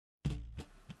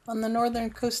On the northern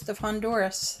coast of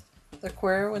Honduras, the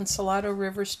Cuero and Salado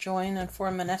rivers join and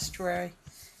form an estuary.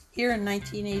 Here in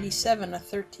 1987, a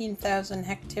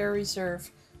 13,000-hectare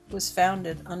reserve was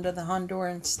founded under the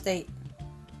Honduran state.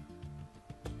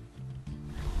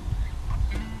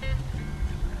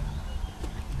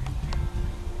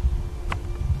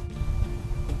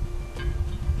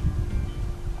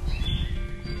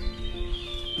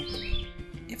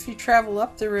 If you travel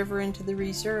up the river into the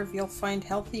reserve, you'll find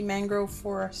healthy mangrove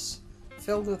forests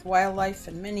filled with wildlife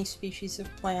and many species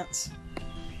of plants.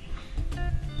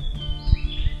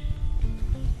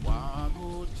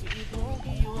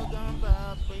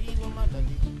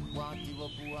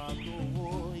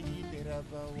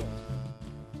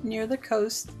 Near the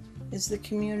coast is the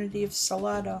community of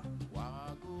Salado.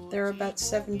 There are about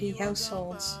 70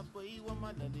 households.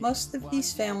 Most of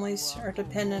these families are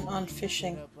dependent on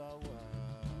fishing.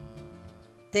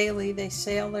 Daily, they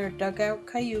sail their dugout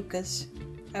cayucas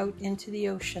out into the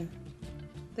ocean.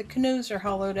 The canoes are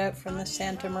hollowed out from the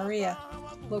Santa Maria.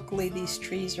 Locally, these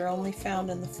trees are only found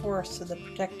in the forests of the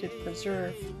protected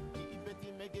preserve.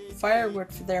 Firewood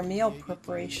for their meal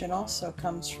preparation also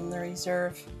comes from the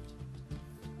reserve.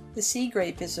 The sea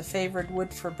grape is a favored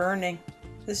wood for burning.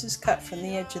 This is cut from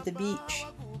the edge of the beach,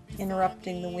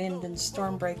 interrupting the wind and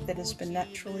storm break that has been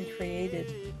naturally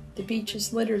created. The beach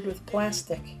is littered with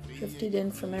plastic, drifted in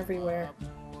from everywhere.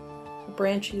 A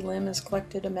branchy limb has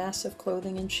collected a mass of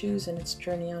clothing and shoes in its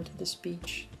journey onto this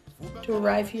beach. To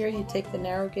arrive here, you take the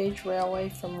narrow gauge railway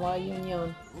from La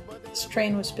Union. This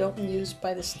train was built and used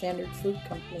by the Standard Fruit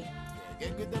Company.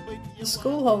 The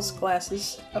school holds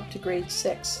classes up to grade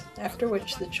 6, after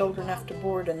which the children have to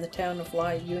board in the town of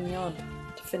La Union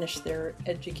to finish their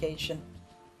education.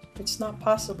 It's not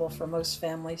possible for most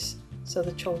families, so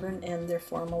the children end their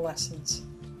formal lessons.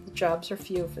 The jobs are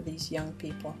few for these young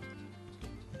people.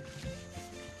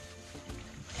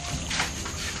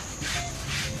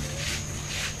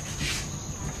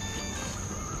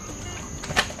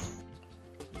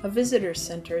 A visitor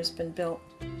center has been built,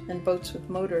 and boats with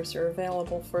motors are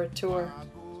available for a tour.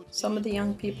 Some of the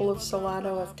young people of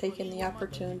Salado have taken the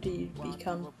opportunity to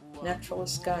become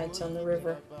naturalist guides on the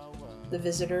river. The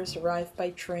visitors arrive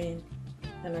by train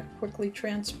and are quickly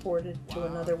transported to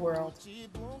another world.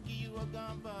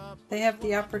 They have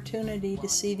the opportunity to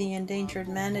see the endangered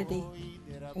manatee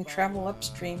and travel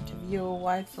upstream to view a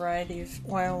wide variety of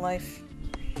wildlife.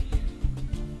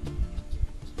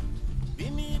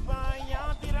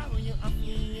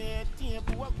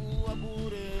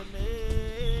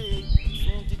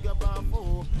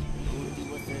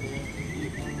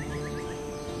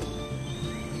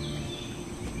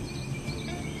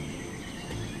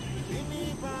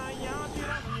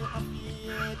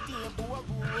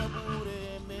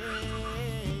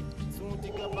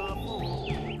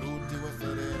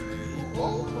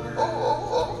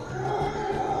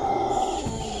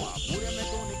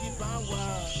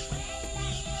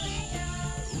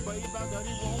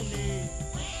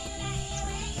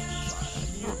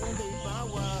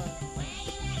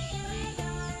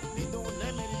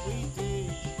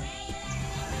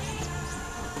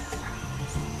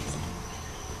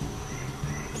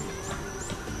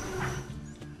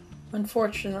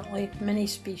 Unfortunately, many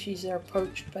species are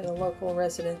poached by the local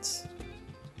residents.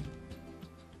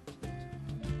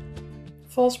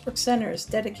 Brook Centre is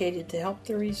dedicated to help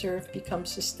the reserve become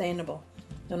sustainable.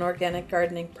 An organic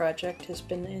gardening project has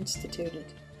been instituted.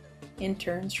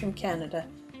 Interns from Canada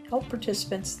help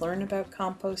participants learn about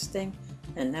composting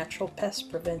and natural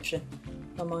pest prevention,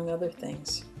 among other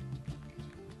things.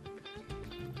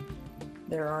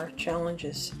 There are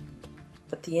challenges,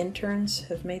 but the interns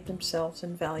have made themselves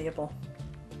invaluable.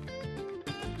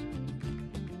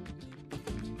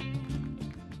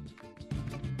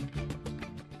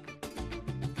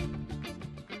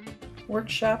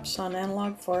 Workshops on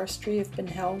analog forestry have been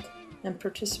held, and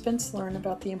participants learn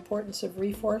about the importance of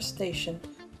reforestation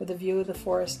with a view of the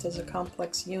forest as a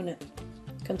complex unit.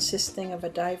 Consisting of a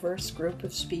diverse group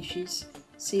of species,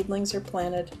 seedlings are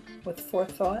planted with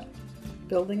forethought,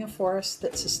 building a forest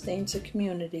that sustains a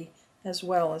community as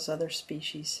well as other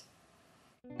species.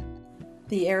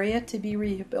 The area to be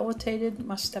rehabilitated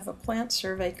must have a plant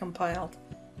survey compiled,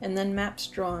 and then maps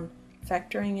drawn,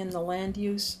 factoring in the land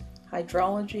use,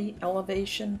 hydrology,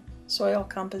 elevation, soil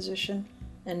composition,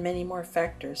 and many more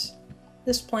factors.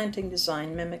 This planting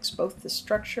design mimics both the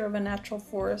structure of a natural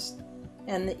forest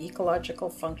and the ecological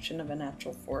function of a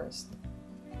natural forest.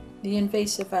 The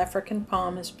invasive African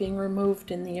palm is being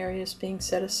removed in the areas being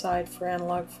set aside for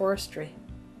analog forestry.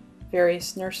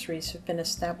 Various nurseries have been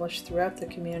established throughout the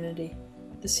community.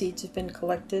 The seeds have been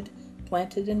collected,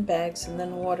 planted in bags, and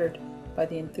then watered by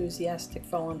the enthusiastic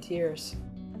volunteers.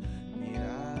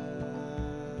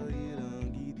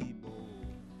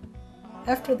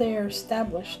 After they are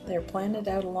established, they are planted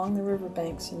out along the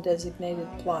riverbanks in designated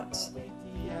plots.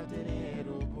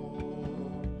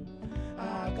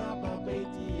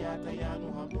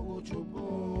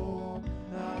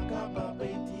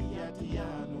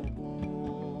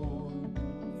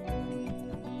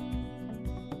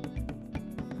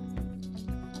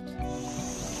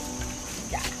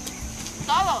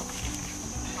 Todos.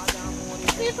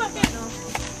 Sí, ¿por qué no?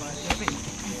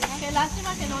 Qué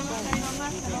lástima que no hemos traído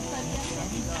más, que no sabía.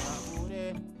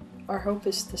 Our hope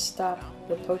is to stop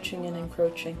the poaching and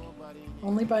encroaching.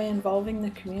 Only by involving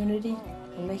the community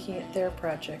and making it their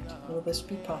project will this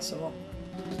be possible.